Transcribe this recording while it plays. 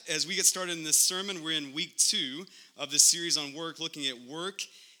as we get started in this sermon, we're in week 2 of this series on work, looking at work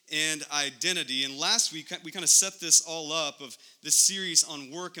and identity. And last week, we kind of set this all up of this series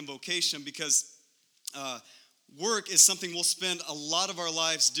on work and vocation because work is something we'll spend a lot of our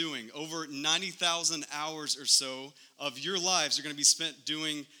lives doing. Over 90,000 hours or so of your lives are going to be spent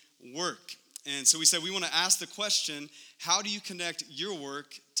doing work. And so we said we want to ask the question, how do you connect your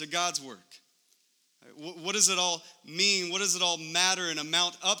work to God's work? What does it all mean? What does it all matter and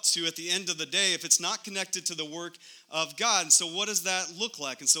amount up to at the end of the day if it's not connected to the work of God? And so what does that look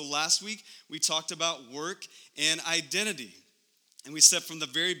like? And so last week we talked about work and identity. And we said from the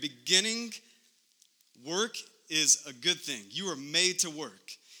very beginning, work is a good thing. You are made to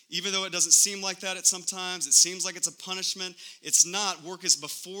work. Even though it doesn't seem like that at sometimes, it seems like it's a punishment. It's not. Work is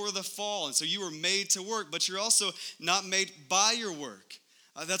before the fall. And so you were made to work, but you're also not made by your work.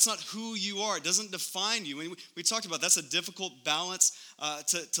 That's not who you are. It doesn't define you. And we talked about that's a difficult balance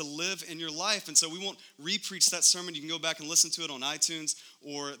to live in your life. And so we won't re-preach that sermon. You can go back and listen to it on iTunes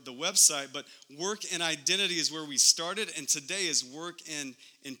or the website. But work and identity is where we started. And today is work and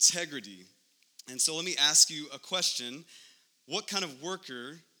integrity. And so let me ask you a question. What kind of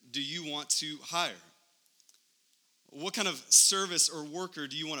worker do you want to hire? What kind of service or worker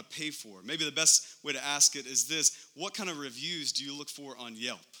do you want to pay for? Maybe the best way to ask it is this. What kind of reviews do you look for on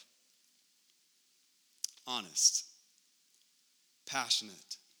Yelp? Honest,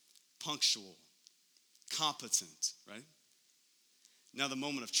 passionate, punctual, competent, right? Now the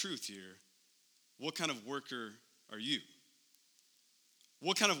moment of truth here. What kind of worker are you?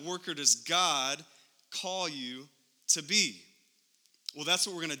 What kind of worker does God call you to be? Well, that's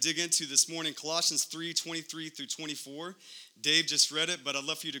what we're going to dig into this morning, Colossians 3:23 through 24. Dave just read it, but I'd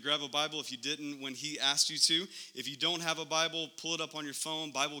love for you to grab a Bible if you didn't when he asked you to. If you don't have a Bible, pull it up on your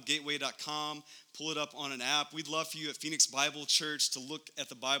phone, BibleGateway.com, pull it up on an app. We'd love for you at Phoenix Bible Church to look at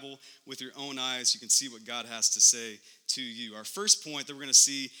the Bible with your own eyes. You can see what God has to say to you. Our first point that we're going to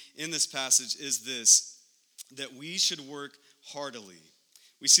see in this passage is this, that we should work heartily.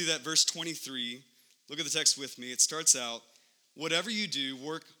 We see that verse 23. Look at the text with me. It starts out, whatever you do,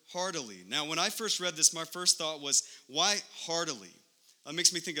 work heartily. Now, when I first read this, my first thought was, why heartily? That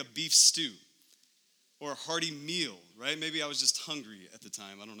makes me think of beef stew or a hearty meal, right? Maybe I was just hungry at the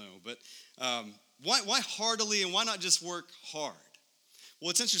time. I don't know. But why heartily and why not just work hard?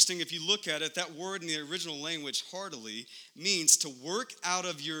 Well, it's interesting. If you look at it, that word in the original language, heartily, means to work out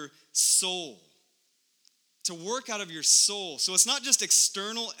of your soul. To work out of your soul. So it's not just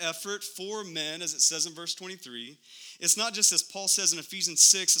external effort for men, as it says in verse 23. It's not just, as Paul says in Ephesians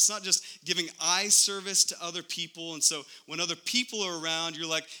 6, it's not just giving eye service to other people. And so when other people are around, you're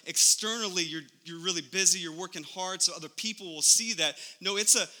like externally, you're really busy, you're working hard so other people will see that. No,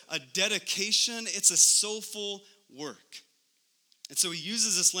 it's a dedication, it's a soulful work. And so he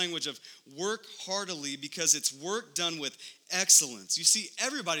uses this language of work heartily because it's work done with excellence. You see,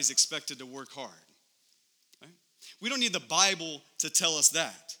 everybody's expected to work hard. We don't need the Bible to tell us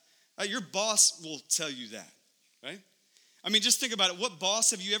that. Your boss will tell you that, right? I mean, just think about it. What boss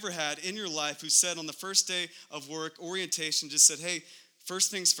have you ever had in your life who said on the first day of work, orientation, just said, hey,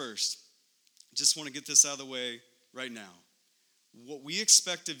 first things first, just want to get this out of the way right now. What we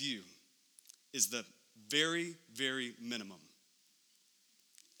expect of you is the very, very minimum.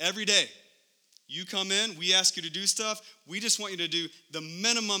 Every day, you come in, we ask you to do stuff, we just want you to do the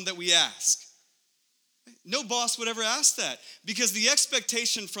minimum that we ask. No boss would ever ask that because the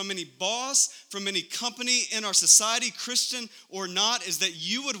expectation from any boss, from any company in our society, Christian or not, is that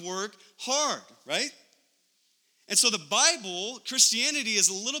you would work hard, right? And so the Bible, Christianity, is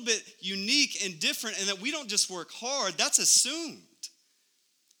a little bit unique and different in that we don't just work hard, that's assumed.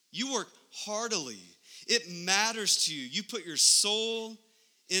 You work heartily. It matters to you. You put your soul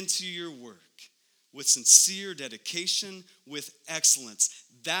into your work with sincere dedication, with excellence.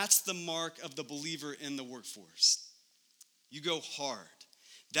 That's the mark of the believer in the workforce. You go hard.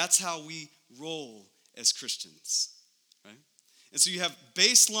 That's how we roll as Christians, right? And so you have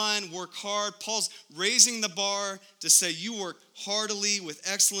baseline, work hard. Paul's raising the bar to say you work heartily, with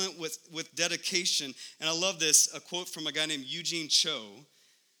excellence, with dedication. And I love this, a quote from a guy named Eugene Cho,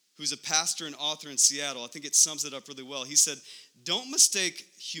 who's a pastor and author in Seattle. I think it sums it up really well. He said, don't mistake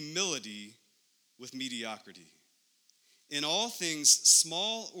humility with mediocrity. In all things,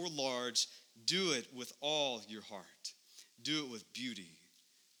 small or large, do it with all your heart. Do it with beauty.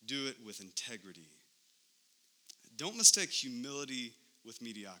 Do it with integrity. Don't mistake humility with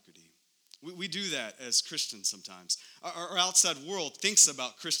mediocrity. We do that as Christians sometimes. Our outside world thinks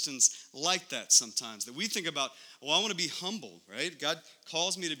about Christians like that sometimes, that we think about, well, I want to be humble, right? God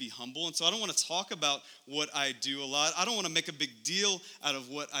calls me to be humble, and so I don't want to talk about what I do a lot. I don't want to make a big deal out of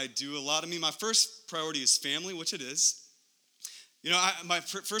what I do a lot. I mean, my first priority is family, which it is. My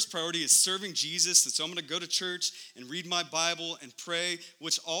first priority is serving Jesus, and so I'm going to go to church and read my Bible and pray,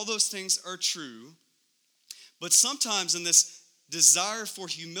 which all those things are true. But sometimes in this desire for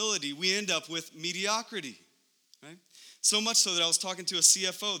humility, we end up with mediocrity, right? So much so that I was talking to a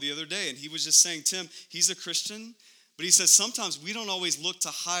CFO the other day, and he was just saying, Tim, he's a Christian, but he says sometimes we don't always look to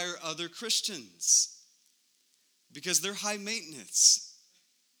hire other Christians because they're high maintenance.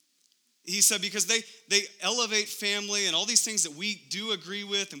 He said because they elevate family and all these things that we do agree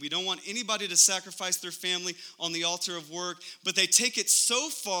with, and we don't want anybody to sacrifice their family on the altar of work, but they take it so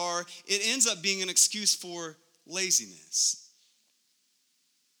far, it ends up being an excuse for laziness.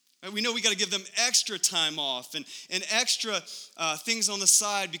 We know we got to give them extra time off and extra things on the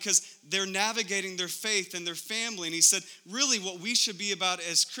side because they're navigating their faith and their family. And he said, really what we should be about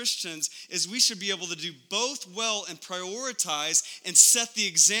as Christians is we should be able to do both well and prioritize and set the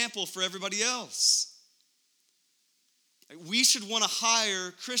example for everybody else. We should want to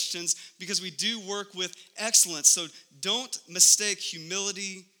hire Christians because we do work with excellence. So don't mistake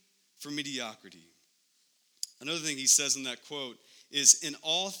humility for mediocrity. Another thing he says in that quote is in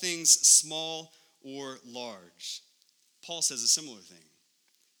all things small or large. Paul says a similar thing.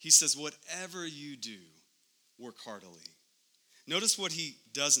 He says, whatever you do, work heartily. Notice what he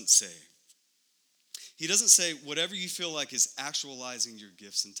doesn't say. He doesn't say whatever you feel like is actualizing your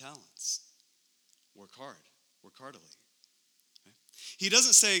gifts and talents. Work hard, work heartily. Right? He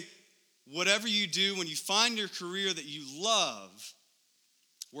doesn't say whatever you do when you find your career that you love,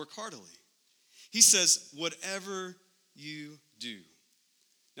 work heartily. He says whatever you do.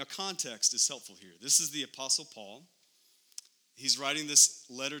 Now, context is helpful here. This is the Apostle Paul. He's writing this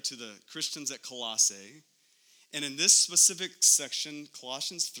letter to the Christians at Colossae. And in this specific section,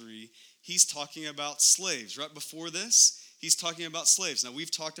 Colossians 3, he's talking about slaves. Right before this, he's talking about slaves. Now,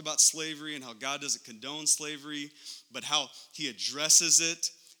 we've talked about slavery and how God doesn't condone slavery, but how he addresses it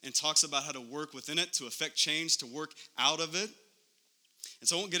and talks about how to work within it, to effect change, to work out of it. And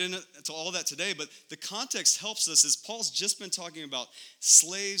so I won't get into all that today, but the context helps us as Paul's just been talking about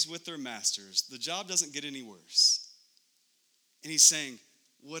slaves with their masters. The job doesn't get any worse. And he's saying,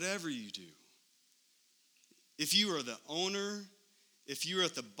 whatever you do, if you are the owner, if you're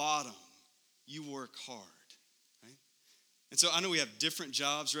at the bottom, you work hard, right? And so I know we have different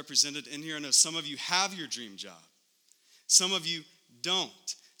jobs represented in here. I know some of you have your dream job. Some of you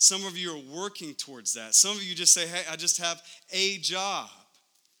don't. Some of you are working towards that. Some of you just say, hey, I just have a job.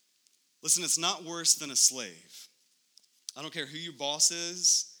 Listen, it's not worse than a slave. I don't care who your boss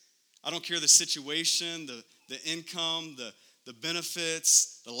is. I don't care the situation, the income, the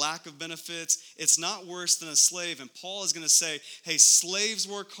benefits, the lack of benefits. It's not worse than a slave. And Paul is going to say, hey, slaves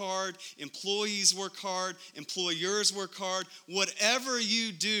work hard, employees work hard, employers work hard. Whatever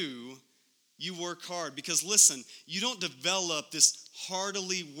you do, you work hard. Because listen, you don't develop this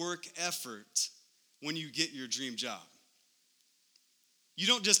heartily work effort when you get your dream job. You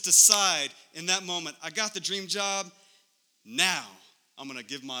don't just decide in that moment, I got the dream job, now I'm going to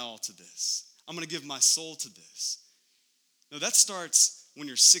give my all to this. I'm going to give my soul to this. No, that starts when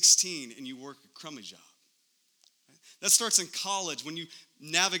you're 16 and you work a crummy job. Right? That starts in college when you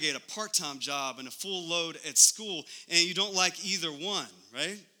navigate a part-time job and a full load at school and you don't like either one,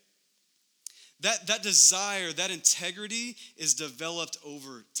 right? That desire, that integrity is developed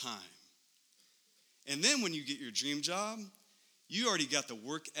over time. And then when you get your dream job, you already got the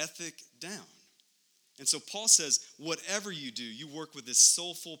work ethic down. And so Paul says, whatever you do, you work with this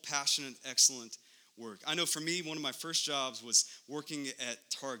soulful, passionate, excellent work. I know for me, one of my first jobs was working at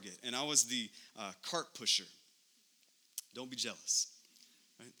Target, and I was the cart pusher. Don't be jealous.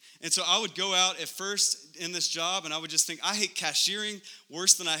 Right? And so I would go out at first in this job, and I would just think, I hate cashiering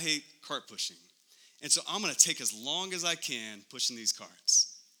worse than I hate cart pushing. And so I'm going to take as long as I can pushing these carts.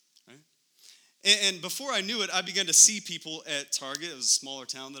 And before I knew it, I began to see people at Target. It was a smaller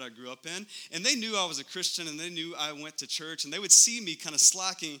town that I grew up in. And they knew I was a Christian, and they knew I went to church. And they would see me kind of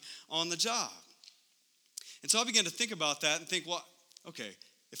slacking on the job. And so I began to think about that and think, well, okay,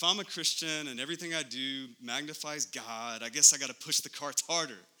 if I'm a Christian and everything I do magnifies God, I guess I got to push the carts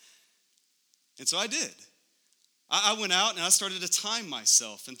harder. And so I did. I went out and I started to time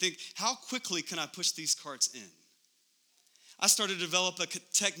myself and think, how quickly can I push these carts in? I started to develop a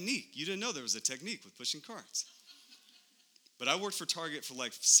technique. You didn't know there was a technique with pushing carts. But I worked for Target for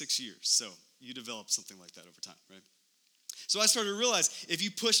like 6 years, so you develop something like that over time, right? So I started to realize if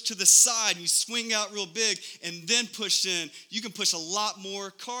you push to the side and you swing out real big and then push in, you can push a lot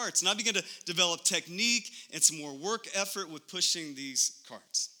more carts. And I began to develop technique and some more work effort with pushing these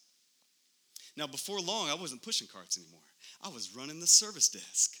carts. Now, before long, I wasn't pushing carts anymore. I was running the service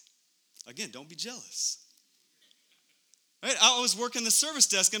desk. Again, don't be jealous. Right? I was working the service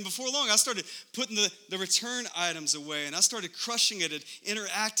desk, and before long, I started putting the return items away, and I started crushing it and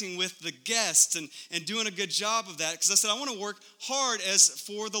interacting with the guests and doing a good job of that, because I said, I want to work hard as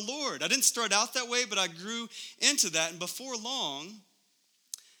for the Lord. I didn't start out that way, but I grew into that, and before long,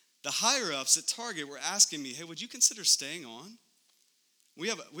 the higher-ups at Target were asking me, hey, would you consider staying on? We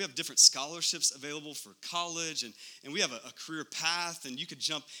have different scholarships available for college, and we have a career path, and you could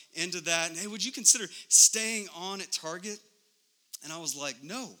jump into that, and hey, would you consider staying on at Target? And I was like,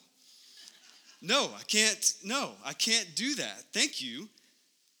 no, I can't do that. Thank you.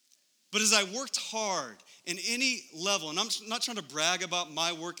 But as I worked hard in any level, and I'm not trying to brag about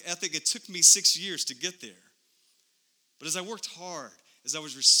my work ethic, it took me 6 years to get there. But as I worked hard, as I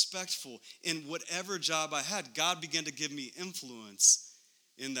was respectful in whatever job I had, God began to give me influence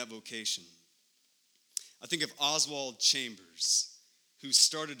in that vocation. I think of Oswald Chambers, who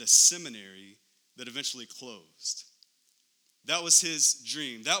started a seminary that eventually closed. That was his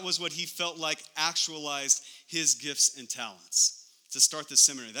dream. That was what he felt like actualized his gifts and talents, to start the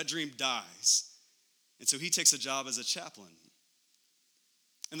seminary. That dream dies. And so he takes a job as a chaplain.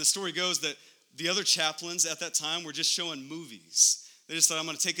 And the story goes that the other chaplains at that time were just showing movies. They just thought, I'm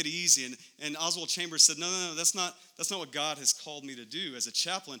going to take it easy. And Oswald Chambers said, no, that's not what God has called me to do. As a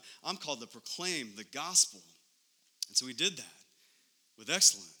chaplain, I'm called to proclaim the gospel. And so he did that with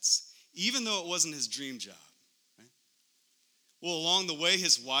excellence, even though it wasn't his dream job. Well, along the way,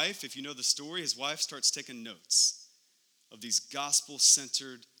 his wife, if you know the story, his wife starts taking notes of these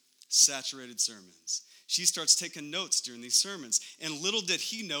gospel-centered, saturated sermons. She starts taking notes during these sermons. And little did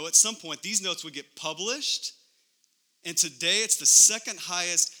he know, at some point, these notes would get published. And today, it's the second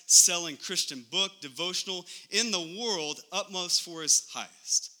highest selling Christian book, devotional, in the world, utmost for his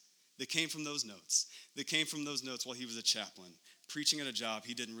highest. That came from those notes. That came from those notes while he was a chaplain, preaching at a job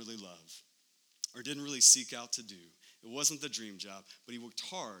he didn't really love or didn't really seek out to do. It wasn't the dream job, but he worked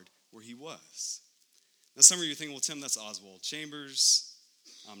hard where he was. Now, some of you are thinking, well, Tim, that's Oswald Chambers.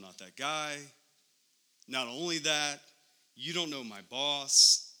 I'm not that guy. Not only that, you don't know my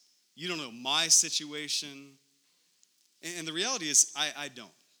boss. You don't know my situation. And the reality is, I don't.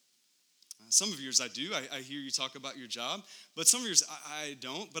 Some of yours I do. I hear you talk about your job. But some of yours I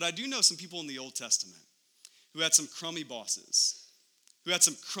don't. But I do know some people in the Old Testament who had some crummy bosses, who had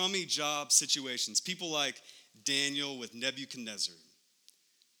some crummy job situations. People like Daniel with Nebuchadnezzar.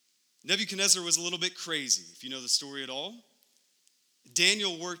 Nebuchadnezzar was a little bit crazy, if you know the story at all.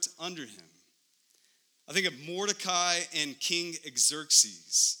 Daniel worked under him. I think of Mordecai and King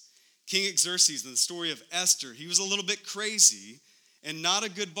Xerxes. King Xerxes, in the story of Esther, he was a little bit crazy and not a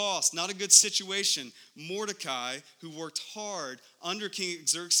good boss, not a good situation. Mordecai, who worked hard under King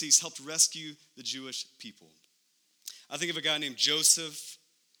Xerxes, helped rescue the Jewish people. I think of a guy named Joseph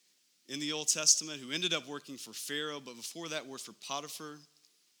in the Old Testament who ended up working for Pharaoh, but before that worked for Potiphar.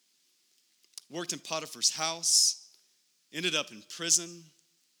 Worked in Potiphar's house, ended up in prison,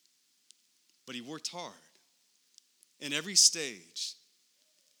 but he worked hard in every stage.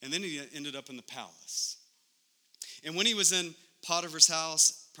 And then he ended up in the palace. And when he was in Potiphar's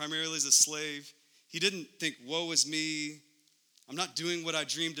house, primarily as a slave, he didn't think, woe is me, I'm not doing what I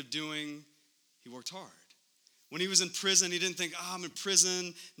dreamed of doing. He worked hard. When he was in prison, he didn't think, I'm in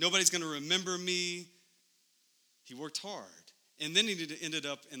prison, nobody's going to remember me. He worked hard. And then he ended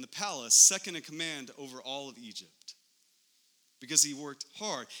up in the palace, second in command over all of Egypt, because he worked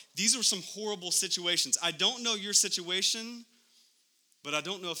hard. These are some horrible situations. I don't know your situation, but I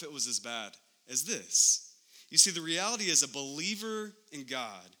don't know if it was as bad as this. You see, the reality is a believer in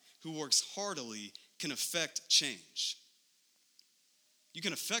God who works heartily can affect change. You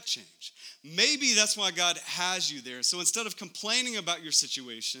can affect change. Maybe that's why God has you there. So instead of complaining about your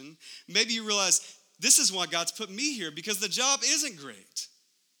situation, maybe you realize this is why God's put me here, because the job isn't great,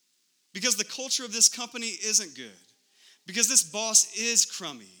 because the culture of this company isn't good, because this boss is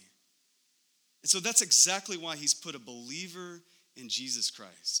crummy. And so that's exactly why he's put a believer in Jesus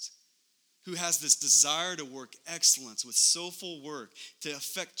Christ, who has this desire to work excellence with soulful work to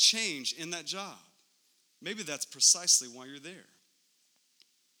affect change in that job. Maybe that's precisely why you're there.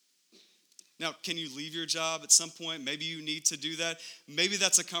 Now, can you leave your job at some point? Maybe you need to do that. Maybe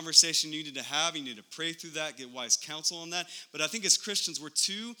that's a conversation you need to have. You need to pray through that, get wise counsel on that. But I think as Christians, we're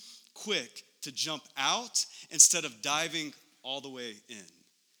too quick to jump out instead of diving all the way in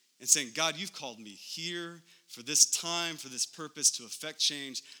and saying, God, you've called me here for this time, for this purpose to affect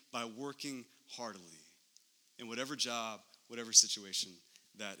change by working heartily in whatever job, whatever situation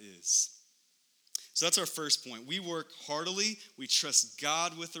that is. So that's our first point. We work heartily. We trust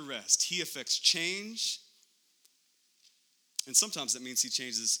God with the rest. He affects change. And sometimes that means he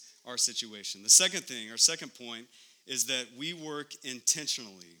changes our situation. The second thing, our second point, is that we work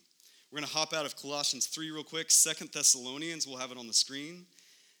intentionally. We're going to hop out of Colossians 3 real quick. 2 Thessalonians, we'll have it on the screen.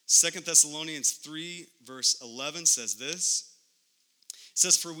 2 Thessalonians 3, verse 11 says this. It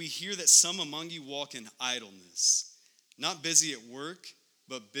says, "For we hear that some among you walk in idleness, not busy at work,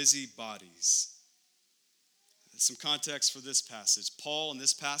 but busy bodies." Some context for this passage. Paul in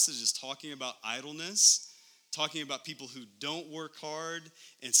this passage is talking about idleness, talking about people who don't work hard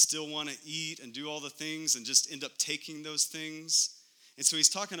and still want to eat and do all the things and just end up taking those things. And so he's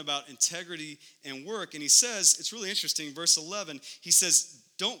talking about integrity and work. And he says, it's really interesting, verse 11, he says,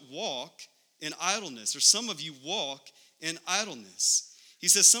 don't walk in idleness, or some of you walk in idleness. He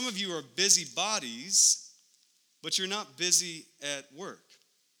says, some of you are busy bodies, but you're not busy at work.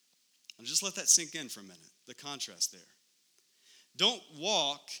 And just let that sink in for a minute, the contrast there. Don't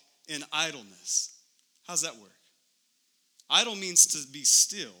walk in idleness. How's that work? Idle means to be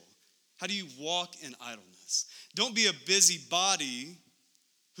still. How do you walk in idleness? Don't be a busy body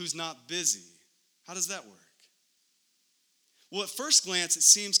who's not busy. How does that work? Well, at first glance, it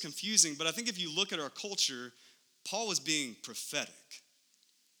seems confusing, but I think if you look at our culture, Paul was being prophetic.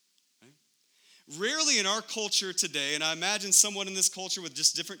 Right? Rarely in our culture today, and I imagine someone in this culture with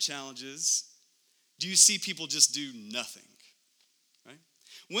just different challenges, do you see people just do nothing? Right?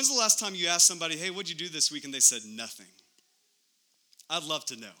 When's the last time you asked somebody, hey, what'd you do this week? And they said nothing. I'd love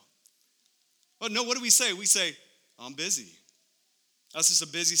to know. But no, what do we say? We say, I'm busy. That's just a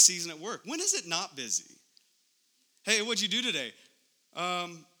busy season at work. When is it not busy? Hey, what'd you do today? A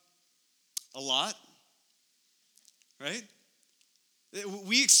lot, right?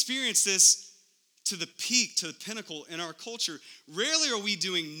 We experience this to the peak, to the pinnacle in our culture. Rarely are we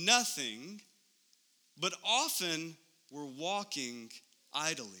doing nothing, but often we're walking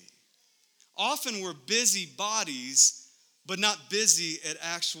idly. Often we're busy bodies, but not busy at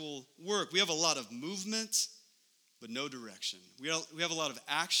actual work. We have a lot of movement, but no direction. We have a lot of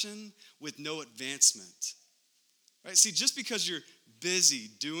action with no advancement. Right? See, just because you're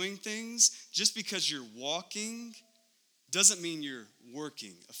busy doing things, just because you're walking, doesn't mean you're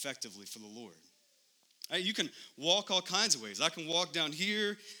working effectively for the Lord. Right? You can walk all kinds of ways. I can walk down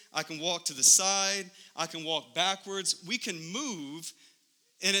here. I can walk to the side. I can walk backwards. We can move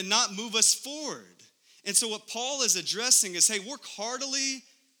and it not move us forward. And so what Paul is addressing is, hey, work heartily,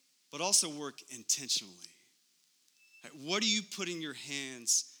 but also work intentionally. Right? What are you putting your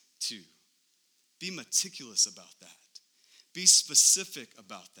hands to? Be meticulous about that. Be specific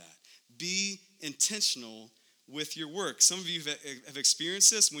about that. Be intentional with your work. Some of you have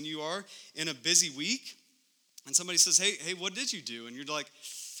experienced this when you are in a busy week and somebody says, hey, what did you do? And you're like,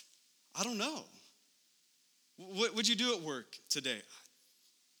 I don't know. What would you do at work today?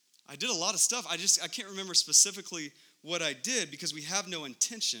 I did a lot of stuff. I can't remember specifically what I did because we have no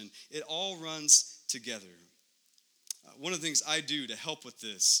intention. It all runs together. One of the things I do to help with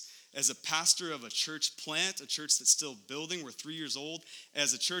this, as a pastor of a church plant, a church that's still building, we're 3 years old.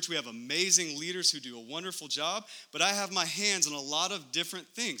 As a church, we have amazing leaders who do a wonderful job, but I have my hands on a lot of different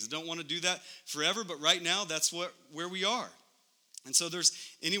things. I don't want to do that forever, but right now, that's where we are. And so there's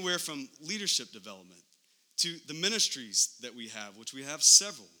anywhere from leadership development to the ministries that we have, which we have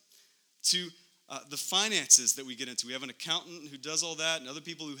several, to the finances that we get into. We have an accountant who does all that and other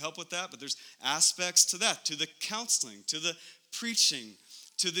people who help with that, but there's aspects to that, to the counseling, to the preaching,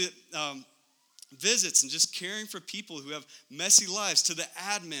 to the visits and just caring for people who have messy lives, to the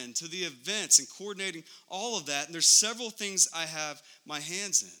admin, to the events and coordinating all of that. And there's several things I have my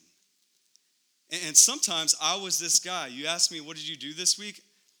hands in. And sometimes I was this guy. You ask me, what did you do this week?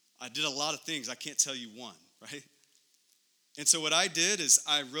 I did a lot of things. I can't tell you one, right? And so what I did is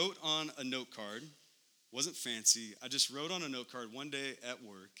I wrote on a note card. Wasn't fancy. I just wrote on a note card one day at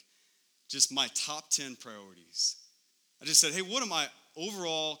work, just my top 10 priorities. I just said, hey, what am I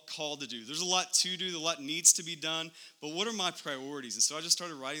overall called to do? There's a lot to do, a lot needs to be done, but what are my priorities? And so I just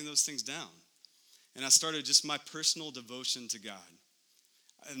started writing those things down. And I started just my personal devotion to God.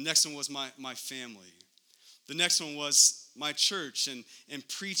 The next one was my family. The next one was my church and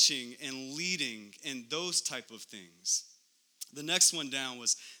preaching and leading and those type of things. The next one down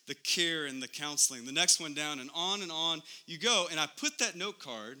was the care and the counseling. The next one down and on you go. And I put that note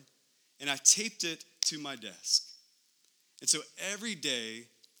card and I taped it to my desk. And so every day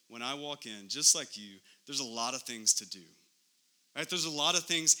when I walk in, just like you, there's a lot of things to do. right? There's a lot of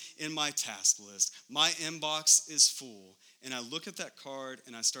things in my task list. My inbox is full, and I look at that card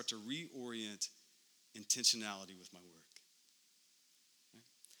and I start to reorient intentionality with my work.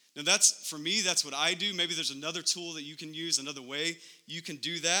 Now for me, that's what I do. Maybe there's another tool that you can use, another way you can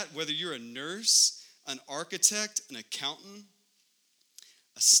do that, whether you're a nurse, an architect, an accountant,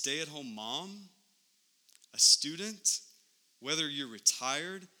 a stay-at-home mom, a student, whether you're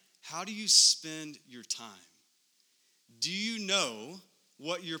retired. How do you spend your time? Do you know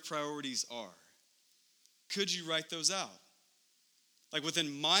what your priorities are? Could you write those out? Like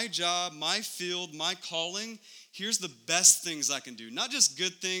within my job, my field, my calling, here's the best things I can do. Not just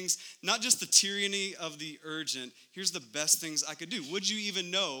good things, not just the tyranny of the urgent. Here's the best things I could do. Would you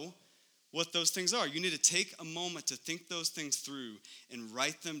even know what those things are? You need to take a moment to think those things through and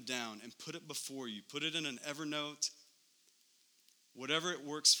write them down and put it before you. Put it in an Evernote. Whatever it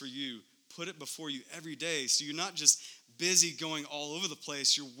works for you, put it before you every day so you're not just busy going all over the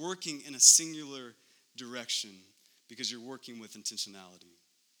place. You're working in a singular direction because you're working with intentionality.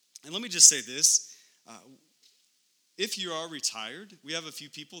 And let me just say this. If you are retired, we have a few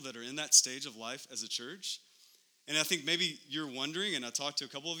people that are in that stage of life as a church. And I think maybe you're wondering, and I talked to a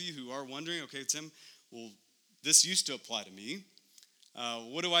couple of you who are wondering, okay, Tim, well, this used to apply to me.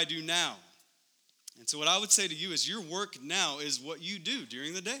 What do I do now? And so what I would say to you is your work now is what you do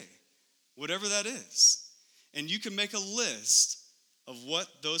during the day, whatever that is. And you can make a list of what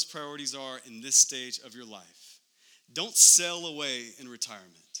those priorities are in this stage of your life. Don't sail away in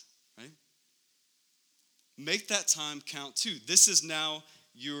retirement, right? Make that time count too. This is now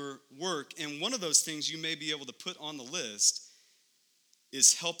your work. And one of those things you may be able to put on the list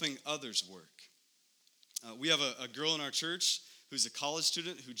is helping others work. We have a girl in our church who's a college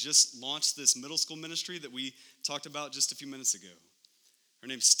student who just launched this middle school ministry that we talked about just a few minutes ago. Her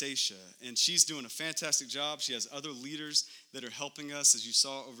name's Stacia, and she's doing a fantastic job. She has other leaders that are helping us, as you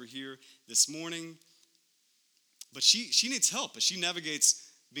saw over here this morning. But she needs help as she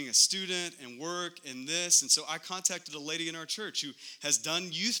navigates being a student and work and this. And so I contacted a lady in our church who has done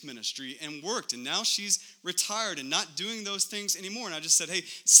youth ministry and worked, and now she's retired and not doing those things anymore. And I just said, hey,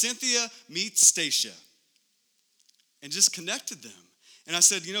 Cynthia, meet Stacia. And just connected them. And I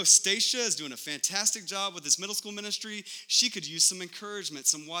said, Stacia is doing a fantastic job with this middle school ministry. She could use some encouragement,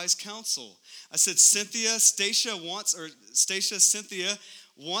 some wise counsel. I said, Cynthia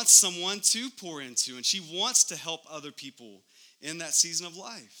wants someone to pour into, and she wants to help other people in that season of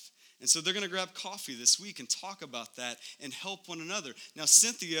life. And so they're going to grab coffee this week and talk about that and help one another. Now,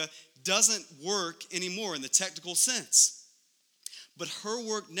 Cynthia doesn't work anymore in the technical sense, but her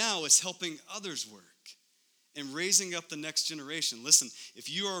work now is helping others work and raising up the next generation. Listen,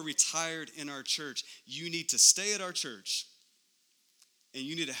 if you are retired in our church, you need to stay at our church and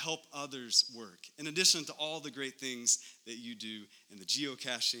you need to help others work. In addition to all the great things that you do in the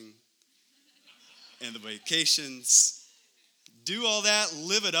geocaching and the vacations, do all that,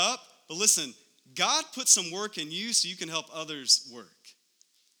 live it up. But listen, God put some work in you so you can help others work.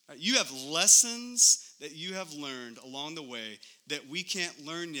 You have lessons that you have learned along the way that we can't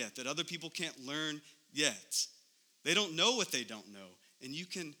learn yet, that other people can't learn yet. They don't know what they don't know, and you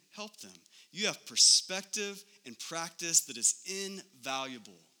can help them. You have perspective and practice that is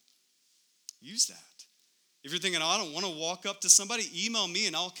invaluable. Use that. If you're thinking, I don't want to walk up to somebody, email me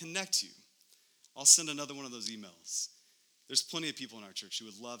and I'll connect you. I'll send another one of those emails. There's plenty of people in our church who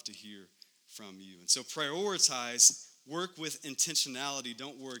would love to hear from you. And so prioritize, work with intentionality,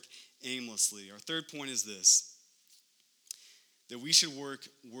 don't work aimlessly. Our third point is this, that we should work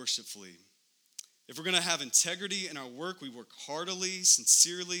worshipfully. If we're going to have integrity in our work, we work heartily,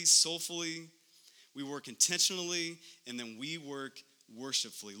 sincerely, soulfully. We work intentionally, and then we work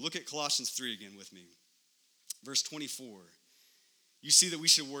worshipfully. Look at Colossians 3 again with me. Verse 24. You see that we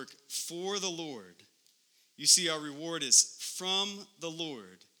should work for the Lord. You see our reward is from the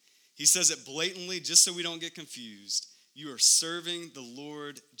Lord. He says it blatantly just so we don't get confused. You are serving the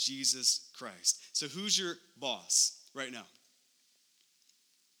Lord Jesus Christ. So who's your boss right now?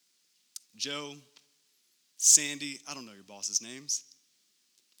 Joe, Sandy, I don't know your boss's names.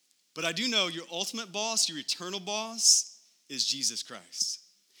 But I do know your ultimate boss, your eternal boss, is Jesus Christ.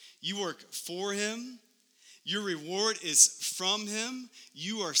 You work for him. Your reward is from him.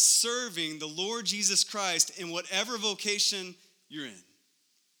 You are serving the Lord Jesus Christ in whatever vocation you're in.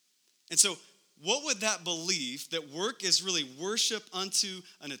 And so what would that belief that work is really worship unto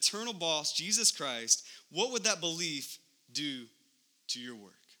an eternal boss, Jesus Christ, what would that belief do to your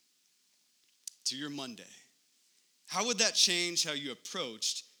work, to your Monday? How would that change how you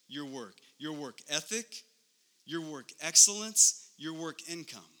approached your work ethic, your work excellence, your work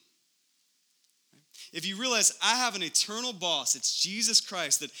income? if you realize I have an eternal boss, it's Jesus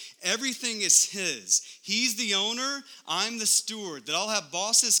Christ, that everything is his. He's the owner, I'm the steward, that I'll have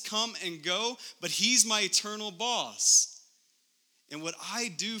bosses come and go, but he's my eternal boss. And what I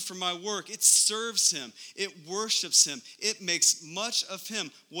do for my work, it serves him, it worships him, it makes much of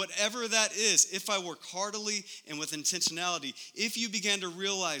him, whatever that is. If I work heartily and with intentionality, if you began to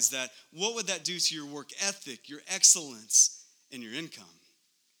realize that, what would that do to your work ethic, your excellence, and your income?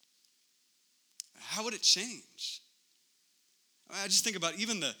 How would it change? I just think about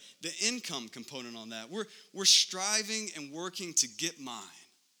even the income component on that. We're striving and working to get mine,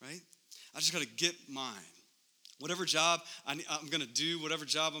 right? I just got to get mine. Whatever job I'm going to do, whatever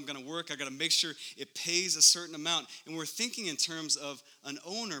job I'm going to work, I got to make sure it pays a certain amount. And we're thinking in terms of an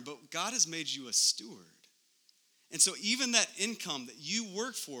owner, but God has made you a steward. And so even that income that you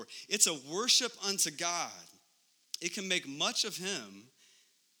work for, it's a worship unto God. It can make much of him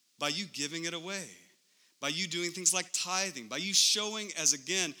by you giving it away, by you doing things like tithing, by you showing as,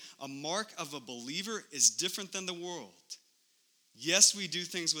 again, a mark of a believer is different than the world. Yes, we do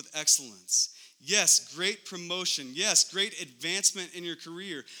things with excellence. Yes, great promotion. Yes, great advancement in your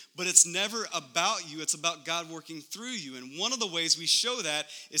career. But it's never about you. It's about God working through you. And one of the ways we show that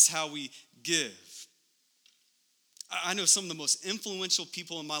is how we give. I know some of the most influential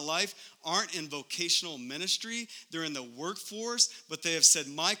people in my life aren't in vocational ministry. They're in the workforce, but they have said,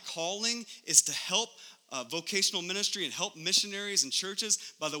 my calling is to help vocational ministry and help missionaries and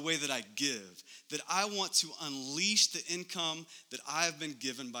churches by the way that I give. That I want to unleash the income that I have been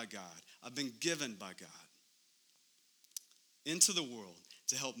given by God. I've been given by God into the world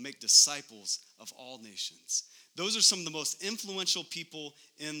to help make disciples of all nations. Those are some of the most influential people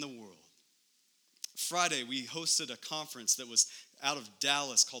in the world. Friday, we hosted a conference that was out of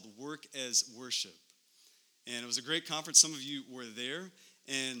Dallas called Work as Worship. And it was a great conference. Some of you were there.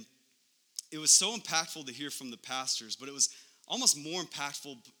 And it was so impactful to hear from the pastors, but it was almost more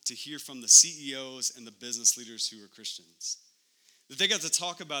impactful to hear from the CEOs and the business leaders who are Christians. That they got to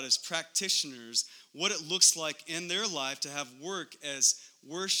talk about as practitioners what it looks like in their life to have work as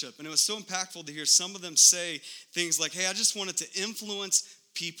worship. And it was so impactful to hear some of them say things like, hey, I just wanted to influence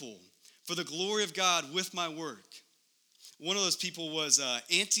people for the glory of God with my work. One of those people was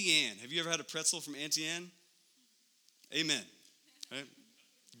Auntie Ann. Have you ever had a pretzel from Auntie Ann? Amen. Right?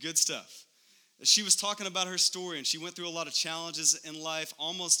 Good stuff. She was talking about her story, and she went through a lot of challenges in life,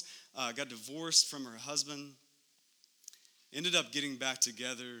 almost got divorced from her husband, ended up getting back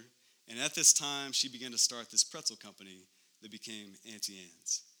together, and at this time, she began to start this pretzel company that became Auntie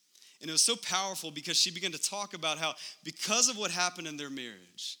Anne's. And it was so powerful because she began to talk about how because of what happened in their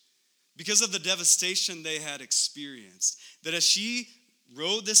marriage, because of the devastation they had experienced, that as she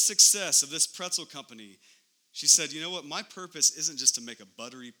rode this success of this pretzel company, she said, you know what, my purpose isn't just to make a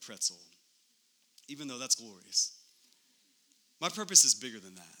buttery pretzel, even though that's glorious. My purpose is bigger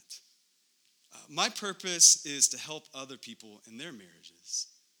than that. My purpose is to help other people in their marriages,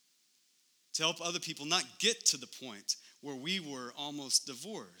 to help other people not get to the point where we were almost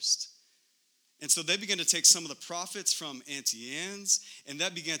divorced. And so they began to take some of the profits from Auntie Anne's, and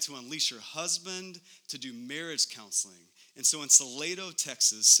that began to unleash her husband to do marriage counseling. And so in Salado,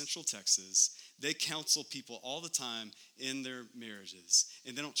 Texas, Central Texas, they counsel people all the time in their marriages,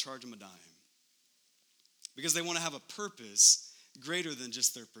 and they don't charge them a dime because they want to have a purpose greater than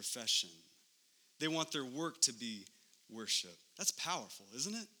just their profession. They want their work to be worship. That's powerful,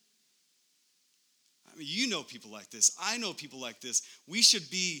 isn't it? I mean, you know people like this. I know people like this. We should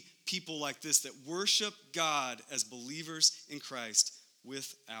be people like this that worship God as believers in Christ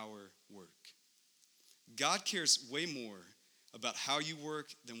with our work. God cares way more about how you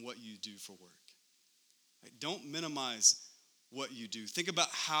work than what you do for work. Right? Don't minimize what you do. Think about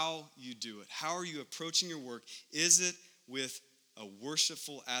how you do it. How are you approaching your work? Is it with a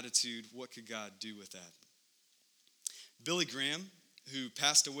worshipful attitude? What could God do with that? Billy Graham, who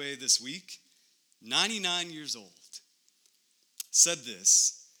passed away this week, 99 years old, said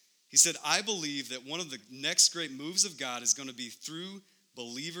this. He said, I believe that one of the next great moves of God is going to be through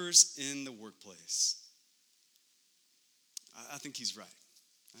believers in the workplace. I think he's right.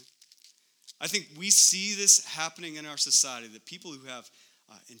 I think we see this happening in our society, that people who have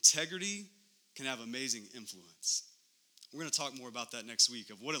integrity can have amazing influence. We're going to talk more about that next week,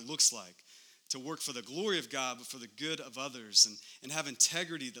 of what it looks like to work for the glory of God, but for the good of others, and have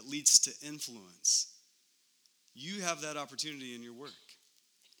integrity that leads to influence. You have that opportunity in your work.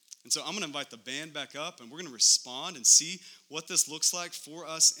 And so I'm going to invite the band back up, and we're going to respond and see what this looks like for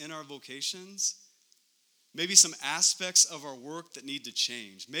us in our vocations. Maybe some aspects of our work that need to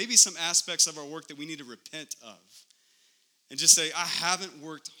change. Maybe some aspects of our work that we need to repent of. and just say, I haven't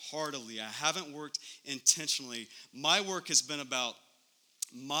worked heartily. I haven't worked intentionally. My work has been about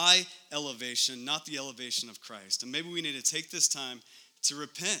my elevation, not the elevation of Christ. And maybe we need to take this time to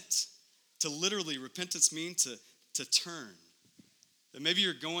repent, to literally, repentance means to turn. That maybe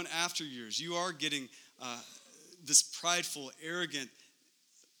you're going after yours. You are getting this prideful, arrogant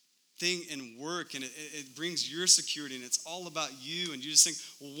thing in work, and it brings your security, and it's all about you, and you just think,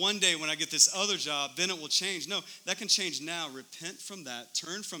 well, one day when I get this other job, then it will change. No, that can change now. Repent from that.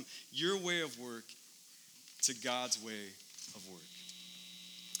 Turn from your way of work to God's way of work.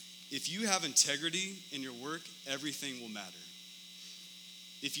 If you have integrity in your work, everything will matter.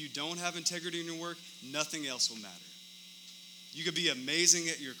 If you don't have integrity in your work, nothing else will matter. You could be amazing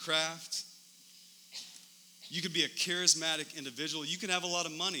at your craft. You could be a charismatic individual. You can have a lot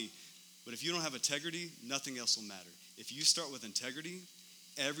of money, but if you don't have integrity, nothing else will matter. If you start with integrity,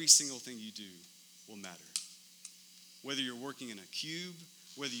 every single thing you do will matter. Whether you're working in a cube,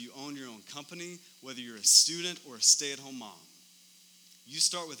 whether you own your own company, whether you're a student or a stay-at-home mom, you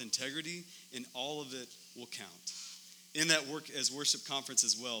start with integrity, and all of it will count. In that work as worship conference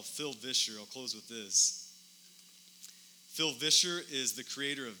as well, Phil Vischer, I'll close with this. Phil Vischer is the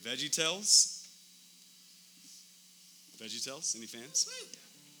creator of VeggieTales. VeggieTales, any fans?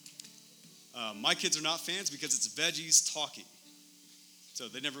 My kids are not fans because it's veggies talking. So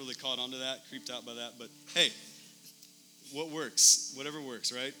they never really caught on to that, creeped out by that. But hey, what works? Whatever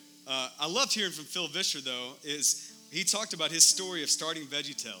works, right? I loved hearing from Phil Vischer, though, is he talked about his story of starting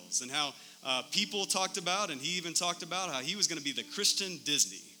VeggieTales and how people talked about, and he even talked about how he was going to be the Christian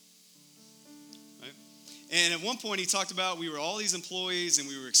Disney. Right? And at one point he talked about we were all these employees and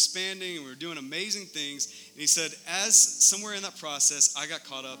we were expanding and we were doing amazing things. And he said, as somewhere in that process, I got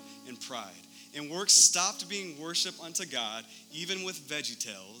caught up in pride. And work stopped being worship unto God, even with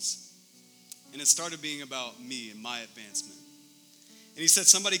VeggieTales. And it started being about me and my advancement. And he said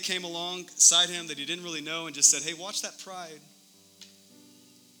somebody came alongside him that he didn't really know and just said, hey, watch that pride.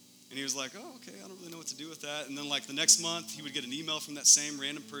 And he was like, oh, okay, I don't really know what to do with that. And then like the next month, he would get an email from that same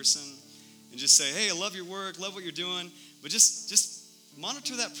random person and just say, hey, I love your work, love what you're doing, but just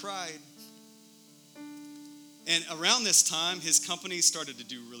monitor that pride. And around this time, his company started to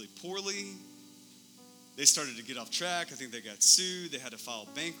do really poorly. They started to get off track. I think they got sued. They had to file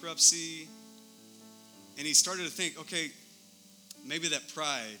bankruptcy. And he started to think, okay, maybe that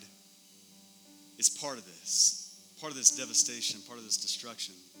pride is part of this devastation, part of this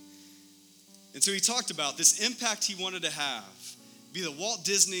destruction. And so he talked about this impact he wanted to have, be the Walt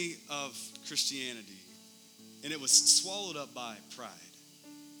Disney of Christianity. And it was swallowed up by pride.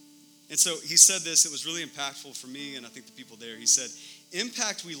 And so he said this, it was really impactful for me and I think the people there. He said,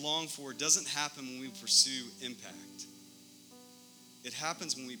 impact we long for doesn't happen when we pursue impact. It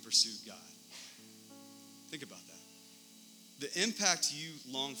happens when we pursue God. Think about that. The impact you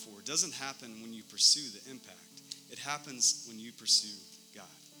long for doesn't happen when you pursue the impact. It happens when you pursue God.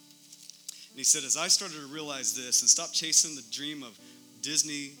 And he said, as I started to realize this and stop chasing the dream of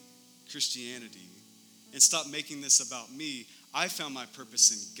Disney Christianity and stop making this about me, I found my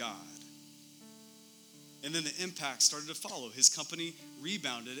purpose in God. And then the impact started to follow. His company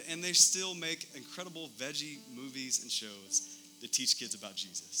rebounded, and they still make incredible veggie movies and shows that teach kids about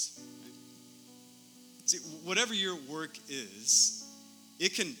Jesus. Right? See, whatever your work is,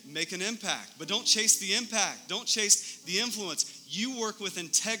 it can make an impact, but don't chase the impact. Don't chase the influence. You work with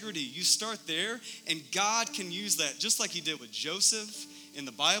integrity. You start there, and God can use that just like he did with Joseph in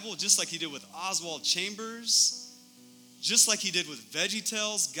the Bible, just like he did with Oswald Chambers, just like he did with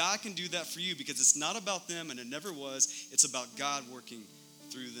VeggieTales. God can do that for you because it's not about them, and it never was. It's about God working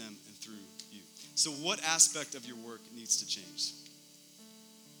through them and through you. So what aspect of your work needs to change?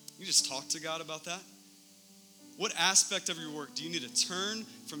 You just talk to God about that. What aspect of your work do you need to turn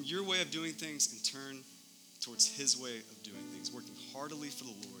from your way of doing things and turn towards his way of doing things, working heartily for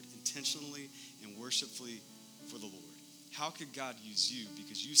the Lord, intentionally and worshipfully for the Lord? How could God use you?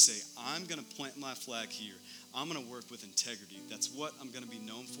 Because you say, I'm going to plant my flag here. I'm going to work with integrity. That's what I'm going to be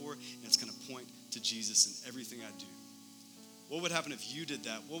known for, and it's going to point to Jesus in everything I do. What would happen if you did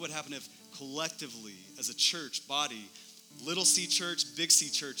that? What would happen if collectively, as a church body, Little C Church, Big C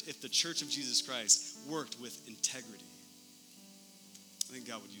Church, if the Church of Jesus Christ worked with integrity? I think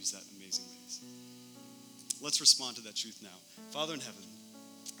God would use that in amazing ways. Let's respond to that truth now. Father in heaven,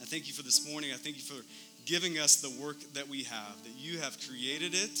 I thank you for this morning. I thank you for giving us the work that we have, that you have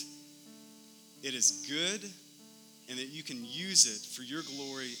created it. It is good, and that you can use it for your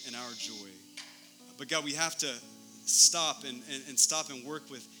glory and our joy. But God, we have to stop and stop and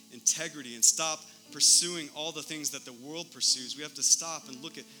work with integrity and stop pursuing all the things that the world pursues. We have to stop and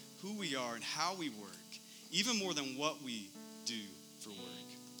look at who we are and how we work even more than what we do for work.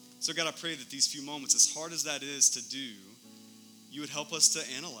 So God, I pray that these few moments, as hard as that is to do, you would help us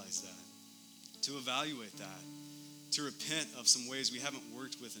to analyze that, to evaluate that, to repent of some ways we haven't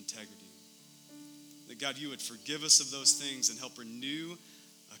worked with integrity. That God, you would forgive us of those things and help renew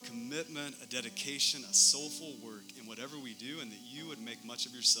a commitment, a dedication, a soulful work in whatever we do, and that you would make much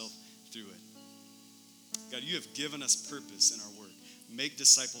of yourself through it. God, you have given us purpose in our work. Make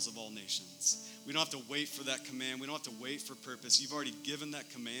disciples of all nations. We don't have to wait for that command. We don't have to wait for purpose. You've already given that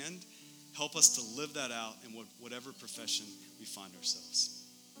command. Help us to live that out in whatever profession we find ourselves.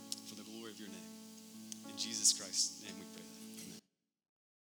 For the glory of your name. In Jesus Christ's name.